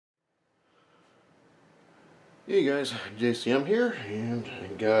Hey guys, JCM here, and I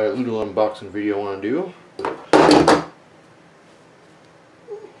got a little unboxing video I want to do.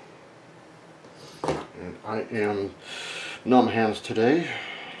 And I am numb hands today.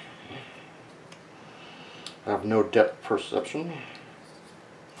 I have no depth perception.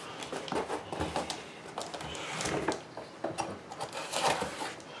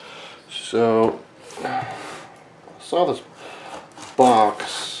 So, I saw this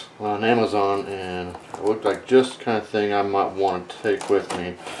box on Amazon and it looked like just the kind of thing I might want to take with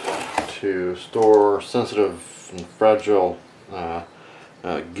me to store sensitive and fragile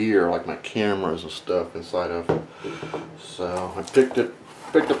gear like my cameras and stuff inside of. So I picked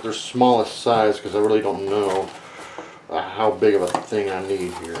up their smallest size because I really don't know how big of a thing I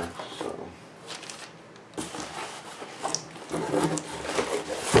need here. So.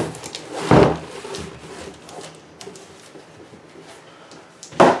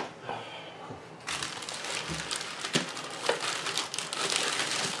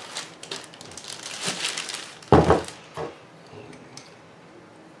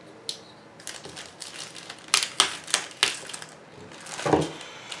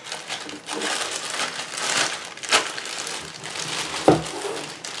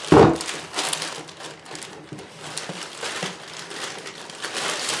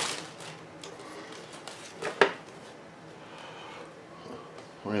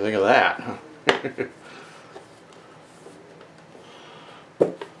 What do you think of that?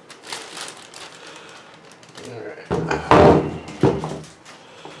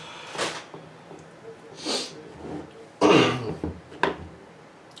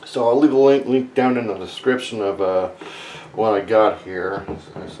 So I'll leave a link down in the description of what I got here.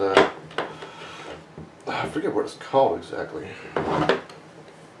 It's I forget what it's called exactly.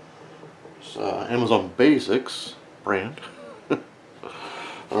 It's Amazon Basics brand.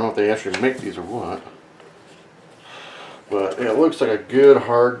 I don't know if they actually make these or what, but it looks like a good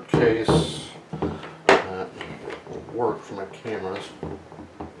hard case that will work for my cameras.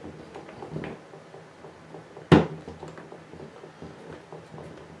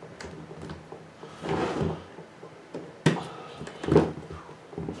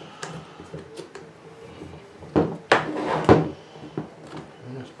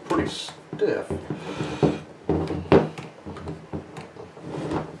 And it's pretty stiff.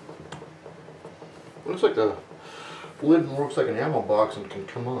 Looks like the lid works like an ammo box and can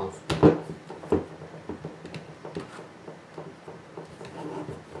come off.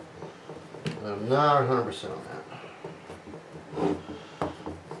 I'm not 100% on that.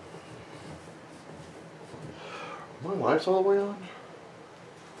 My lights all the way on?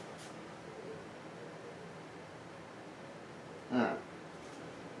 Alright.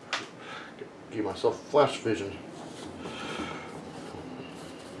 Give myself flash vision.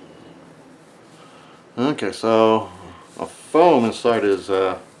 Okay, so a foam inside is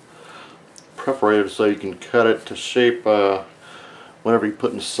perforated so you can cut it to shape whatever you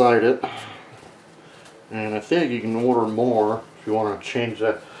put inside it. And I think you can order more if you want to change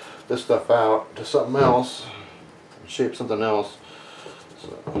this stuff out to something else, shape something else. So,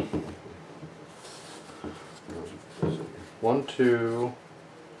 1, 2,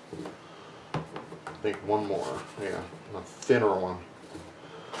 I think one more, yeah, a thinner one.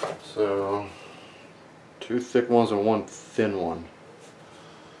 So 2 thick ones and 1 thin one.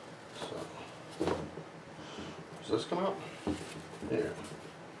 So, does this come out? Yeah.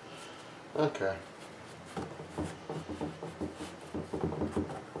 Okay.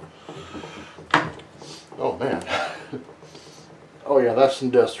 Oh man. Oh yeah, that's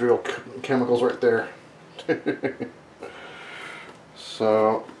industrial chemicals right there.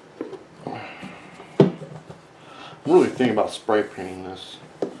 So, I'm really thinking about spray painting this.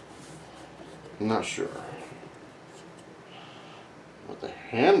 I'm not sure. But the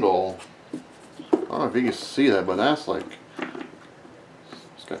handle, I don't know if you can see that, but that's like,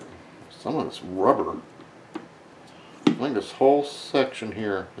 it's got some of it's rubber. I think this whole section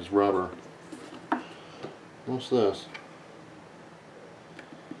here is rubber. What's this?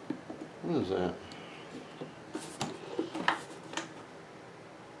 What is that?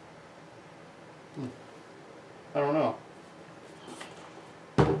 I don't know.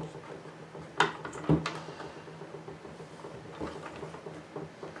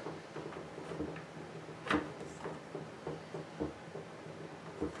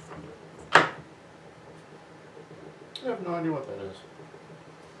 I have no idea what that is.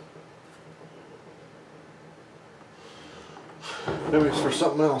 Maybe it's for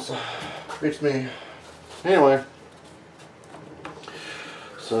something else. Beats me. Anyway.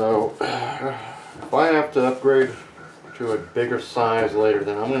 So, if I have to upgrade to a bigger size later,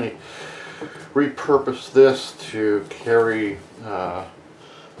 then I'm going to repurpose this to carry a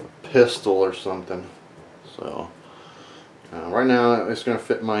pistol or something. So right now it's going to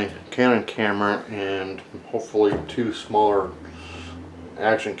fit my Canon camera and hopefully 2 smaller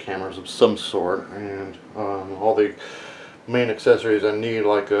action cameras of some sort, and all the main accessories I need,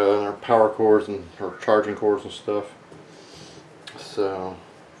 like our power cords and or charging cords and stuff. So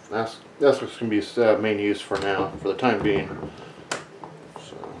that's what's going to be its main use for now, for the time being.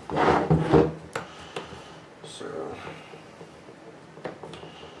 So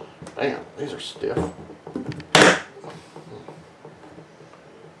damn, these are stiff.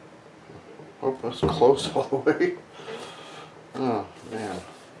 Oh, that's close all the way. Oh man.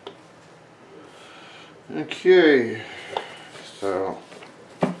 Okay. So,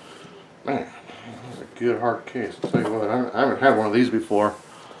 man, that's a good hard case. I'll tell you what, I haven't had one of these before.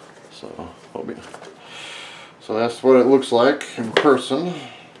 So that's what it looks like in person.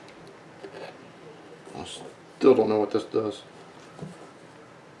 I still don't know what this does.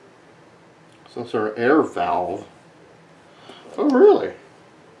 So it's our air valve. Oh really?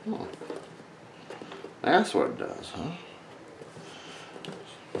 Oh. That's what it does, huh?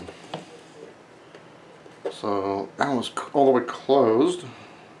 So that was all the way closed,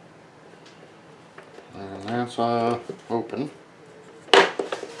 and that's open.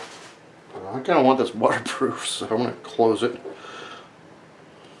 I kind of want this waterproof, so I'm going to close it.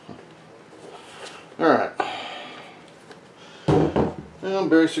 Alright. And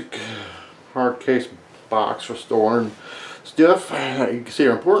basic hard case box for storing stuff that you can see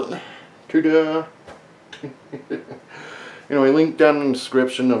are important to the anyway, link down in the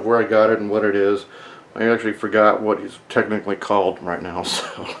description of where I got it and what it is. I actually forgot what it's technically called right now,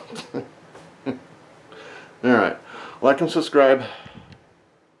 so alright, like and subscribe.